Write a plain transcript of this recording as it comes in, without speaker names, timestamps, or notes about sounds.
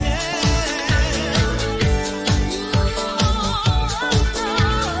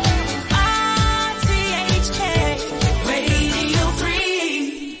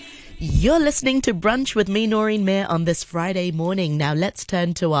You're listening to Brunch with me, Noreen Mayer, on this Friday morning. Now let's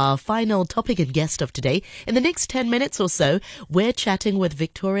turn to our final topic and guest of today. In the next 10 minutes or so, we're chatting with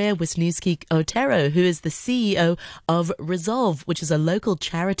Victoria Wisniewski Otero, who is the CEO of Resolve, which is a local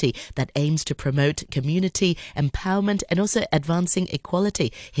charity that aims to promote community empowerment and also advancing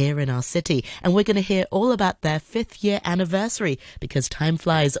equality here in our city. And we're going to hear all about their 5th year anniversary because time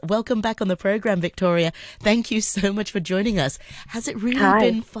flies. Welcome back on the program, Victoria. Thank you so much for joining us. Has it really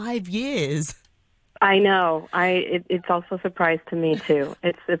been 5 years? I know. It's also a surprise to me too.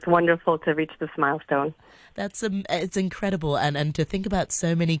 It's wonderful to reach this milestone. It's incredible, and to think about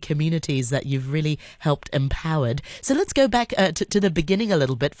so many communities that you've really helped empowered. So let's go back to the beginning a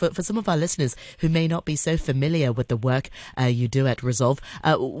little bit for some of our listeners who may not be so familiar with the work you do at Resolve.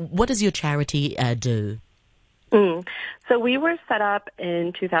 What does your charity do? So we were set up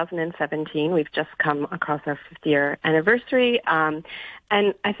in 2017. We've just come across our 5th year anniversary.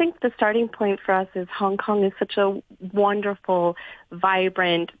 And I think the starting point for us is Hong Kong is such a wonderful,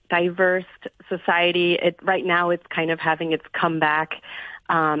 vibrant, diverse society. Right now it's kind of having its comeback.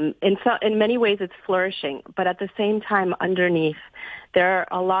 In many ways it's flourishing, but at the same time underneath there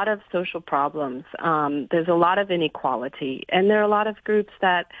are a lot of social problems. There's a lot of inequality, and there are a lot of groups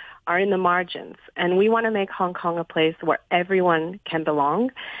that are in the margins. And we want to make Hong Kong a place where everyone can belong.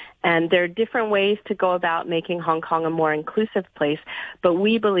 And there are different ways to go about making Hong Kong a more inclusive place, but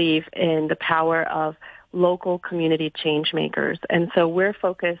we believe in the power of local community change makers. And so we're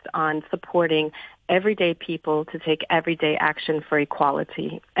focused on supporting everyday people to take everyday action for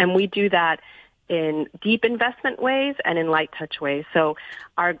equality. And we do that in deep investment ways and in light touch ways. So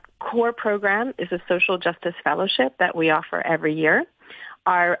our core program is a social justice fellowship that we offer every year.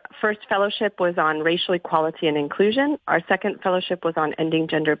 Our first fellowship was on racial equality and inclusion. Our second fellowship was on ending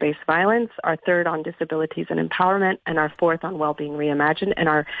gender-based violence. Our third on disabilities and empowerment, and our fourth on well-being reimagined. And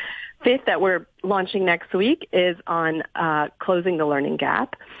our 5th that we're launching next week is on closing the learning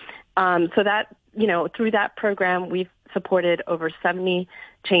gap. So that, through that program, we've supported over 70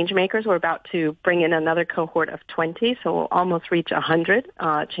 change makers. We're about to bring in another cohort of 20, so we'll almost reach 100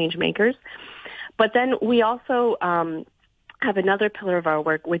 change makers. But then we also have another pillar of our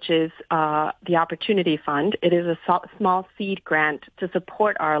work, which is the Opportunity Fund. It is a small seed grant to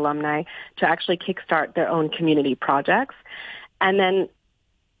support our alumni to actually kickstart their own community projects. And then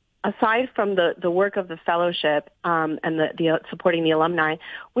aside from the work of the fellowship and the supporting the alumni,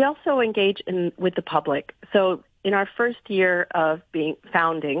 we also engage with the public. So in our first year of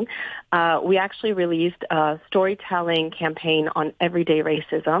founding, we actually released a storytelling campaign on everyday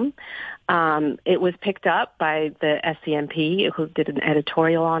racism. It was picked up by the SCMP, who did an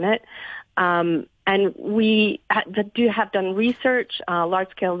editorial on it. And we have done research,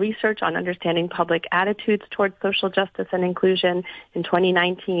 large-scale research on understanding public attitudes towards social justice and inclusion in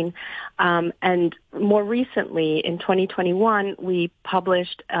 2019. And more recently, in 2021, we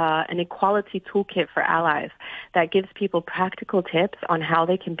published an equality toolkit for allies that gives people practical tips on how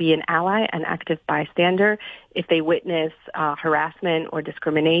they can be an ally and active bystander if they witness harassment or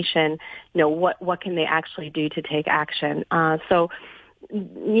discrimination. What can they actually do to take action?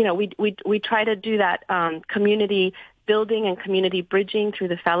 We try to do that community building and community bridging through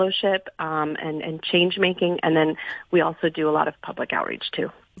the fellowship and change making, and then we also do a lot of public outreach too.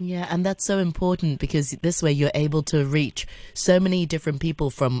 Yeah, and that's so important because this way you're able to reach so many different people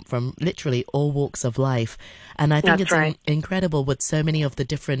from literally all walks of life. And I think that's it's right. Incredible with so many of the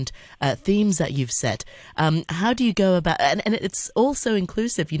different themes that you've set. How do you go about, and it's also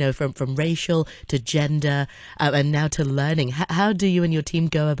inclusive, from racial to gender and now to learning. How do you and your team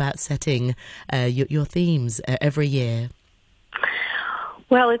go about setting your themes every year?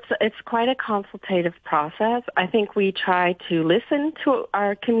 Well, it's quite a consultative process. I think we try to listen to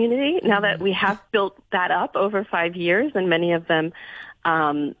our community now that we have built that up over 5 years, and many of them,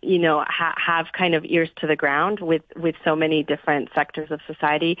 have kind of ears to the ground with so many different sectors of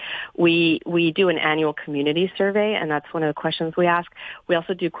society. We do an annual community survey, and that's one of the questions we ask. We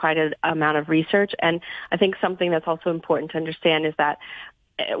also do quite an amount of research, and I think something that's also important to understand is that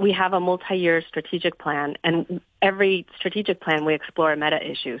we have a multi-year strategic plan, and every strategic plan we explore a meta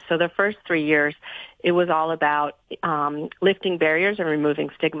issue. So the first 3 years, it was all about lifting barriers and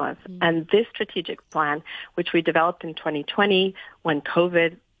removing stigmas. And this strategic plan, which we developed in 2020 when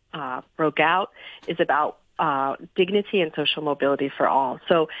COVID broke out, is about dignity and social mobility for all.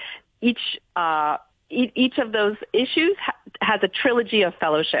 So each of those issues has a trilogy of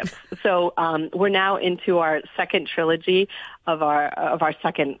fellowships. So we're now into our second trilogy of our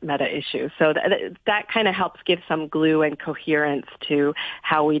second meta issue. So that kind of helps give some glue and coherence to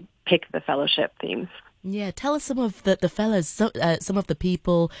how we pick the fellowship themes. Yeah, tell us some of the fellows, some of the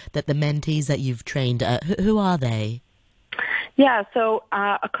people that the mentees that you've trained. Who are they? Yeah, so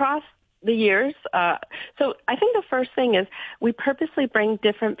across the years, so I think the first thing is we purposely bring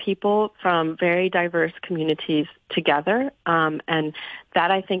different people from very diverse communities together, and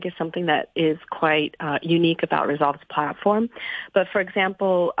that I think is something that is quite unique about Resolve's platform. But for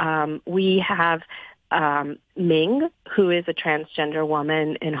example, we have Ming, who is a transgender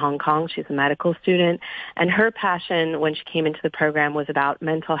woman in Hong Kong. She's a medical student, and her passion when she came into the program was about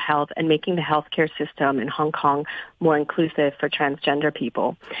mental health and making the healthcare system in Hong Kong more inclusive for transgender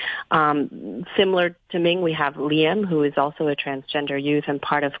people. Similar to Ming, we have Liam, who is also a transgender youth and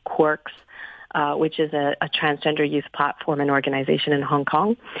part of Quarks, which is a transgender youth platform and organization in Hong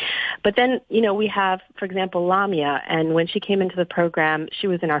Kong. But then, we have, for example, Lamia, and when she came into the program, she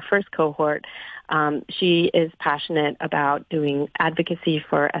was in our first cohort. She is passionate about doing advocacy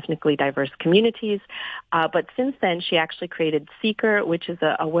for ethnically diverse communities. But since then, she actually created Seeker, which is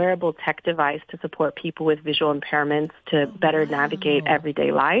a wearable tech device to support people with visual impairments to better navigate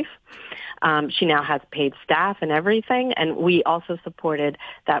everyday life. She now has paid staff and everything, and we also supported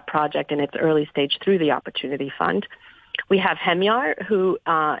that project in its early stage through the Opportunity Fund. We have Hemyar, who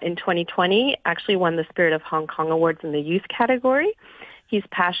in 2020 actually won the Spirit of Hong Kong Awards in the youth category. He's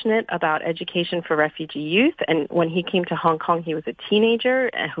passionate about education for refugee youth, and when he came to Hong Kong, he was a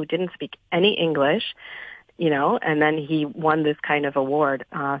teenager who didn't speak any English, and then he won this kind of award.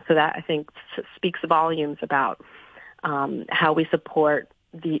 So that, I think, speaks volumes about how we support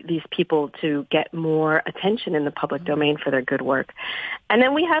these people to get more attention in the public domain for their good work. And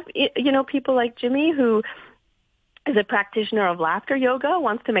then we have, people like Jimmy, who is a practitioner of laughter yoga,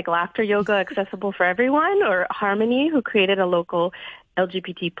 wants to make laughter yoga accessible for everyone, or Harmony, who created a local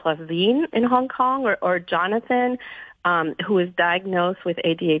LGBT plus zine in Hong Kong, or Jonathan, who was diagnosed with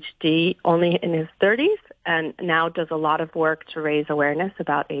ADHD only in his 30s and now does a lot of work to raise awareness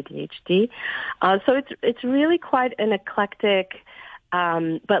about ADHD. So it's really quite an eclectic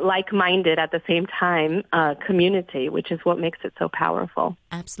but like-minded at the same time community, which is what makes it so powerful.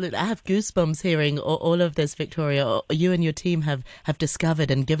 Absolutely. I have goosebumps hearing all of this, Victoria. You and your team have discovered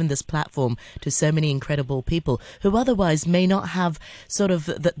and given this platform to so many incredible people who otherwise may not have sort of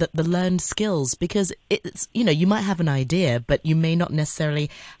the learned skills, because it's, you might have an idea, but you may not necessarily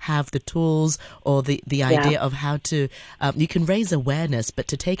have the tools or the idea of how to, you can raise awareness, but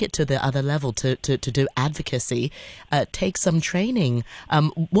to take it to the other level, to do advocacy, take some training.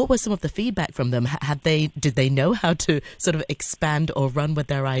 What was some of the feedback from them? Did they know how to sort of expand or run with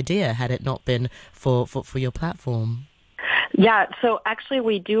their idea had it not been for your platform? Yeah, so actually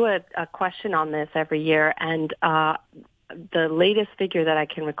we do a question on this every year, and the latest figure that I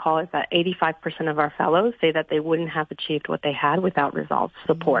can recall is that 85% of our fellows say that they wouldn't have achieved what they had without Resolve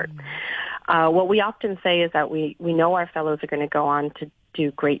support. What we often say is that we know our fellows are going to go on to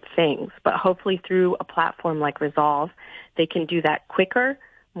do great things, but hopefully through a platform like Resolve, they can do that quicker,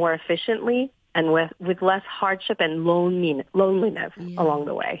 more efficiently, and with less hardship and loneliness along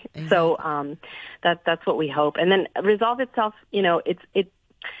the way. Exactly. So that's what we hope. And then Resolve itself,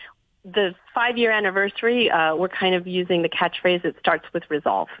 the 5-year anniversary, we're kind of using the catchphrase, it starts with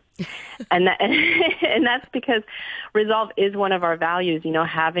Resolve. and that's because Resolve is one of our values,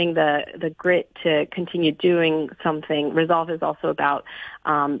 having the grit to continue doing something. Resolve is also about,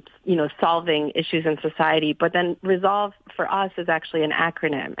 solving issues in society. But then Resolve for us is actually an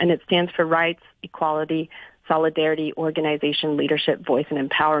acronym, and it stands for Rights, Equality, Solidarity, Organization, Leadership, Voice, and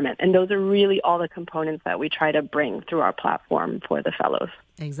Empowerment. And those are really all the components that we try to bring through our platform for the fellows.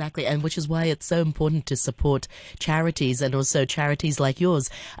 Exactly, and which is why it's so important to support charities, and also charities like yours.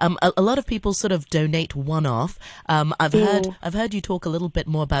 A lot of people sort of donate one-off. I've heard you talk a little bit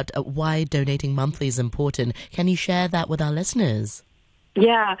more about why donating monthly is important. Can you share that with our listeners?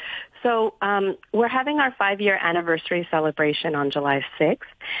 Yeah. So we're having our 5-year anniversary celebration on July 6th,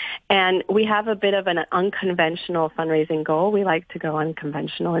 and we have a bit of an unconventional fundraising goal. We like to go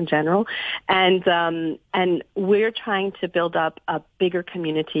unconventional in general, and we're trying to build up a bigger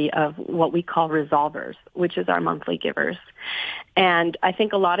community of what we call resolvers, which is our monthly givers. And I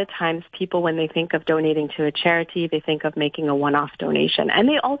think a lot of times people, when they think of donating to a charity, they think of making a one-off donation. And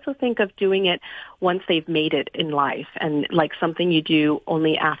they also think of doing it once they've made it in life, and like something you do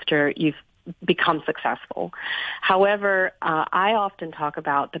only after you've become successful. However, I often talk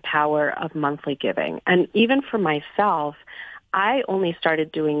about the power of monthly giving. And even for myself, I only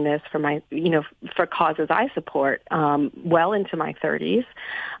started doing this for causes I support well into my 30s.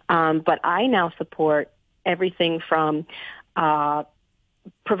 But I now support everything from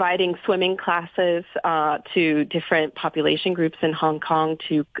providing swimming classes to different population groups in Hong Kong,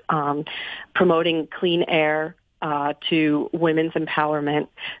 to promoting clean air, to women's empowerment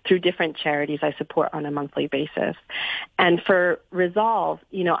through different charities I support on a monthly basis. And for Resolve,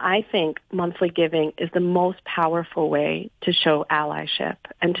 I think monthly giving is the most powerful way to show allyship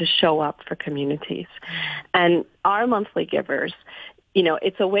and to show up for communities. And our monthly givers,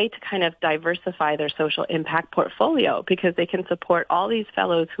 it's a way to kind of diversify their social impact portfolio because they can support all these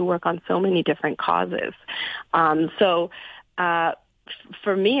fellows who work on so many different causes.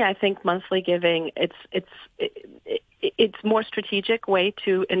 For me, I think monthly giving, it's more strategic way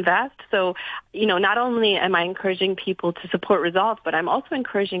to invest. So, not only am I encouraging people to support Resolve, but I'm also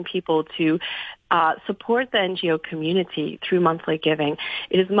encouraging people to support the NGO community through monthly giving.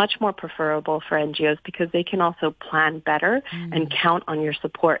 It is much more preferable for NGOs because they can also plan better and count on your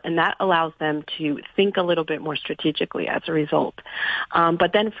support, and that allows them to think a little bit more strategically as a result.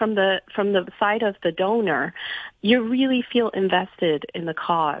 But then from the side of the donor, you really feel invested in the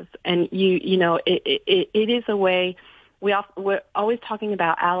cause, and it is a way. We're always talking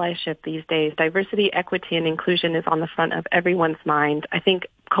about allyship these days. Diversity, equity, and inclusion is on the front of everyone's mind. I think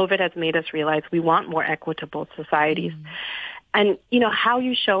COVID has made us realize we want more equitable societies. And, how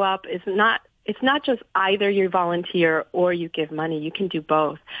you show up it's not just either you volunteer or you give money. You can do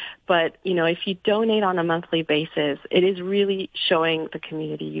both. But, if you donate on a monthly basis, it is really showing the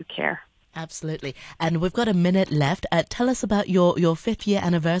community you care. Absolutely. And we've got a minute left. Tell us about your 5th year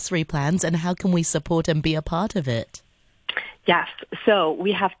anniversary plans and how can we support and be a part of it? Yes. So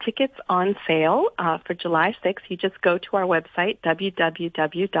we have tickets on sale for July 6th. You just go to our website,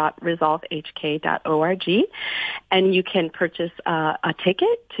 www.resolvehk.org, and you can purchase a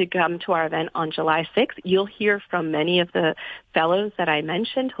ticket to come to our event on July 6th. You'll hear from many of the fellows that I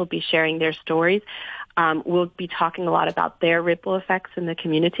mentioned who'll be sharing their stories. We'll be talking a lot about their ripple effects in the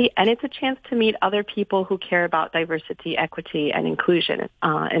community, and it's a chance to meet other people who care about diversity, equity, and inclusion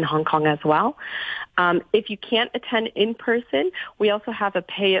in Hong Kong as well. If you can't attend in person, we also have a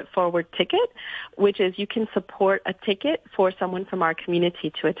pay-it-forward ticket, which is you can support a ticket for someone from our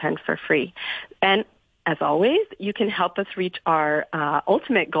community to attend for free. And as always, you can help us reach our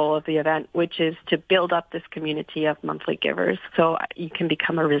ultimate goal of the event, which is to build up this community of monthly givers, so you can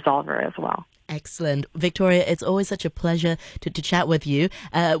become a resolver as well. Excellent. Victoria, it's always such a pleasure to chat with you.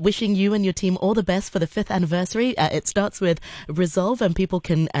 Wishing you and your team all the best for the 5th anniversary. It starts with Resolve, and people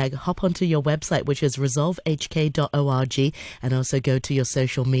can hop onto your website, which is resolvehk.org, and also go to your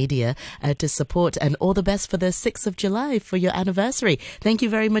social media to support. And all the best for the 6th of July for your anniversary. Thank you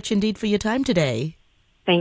very much indeed for your time today.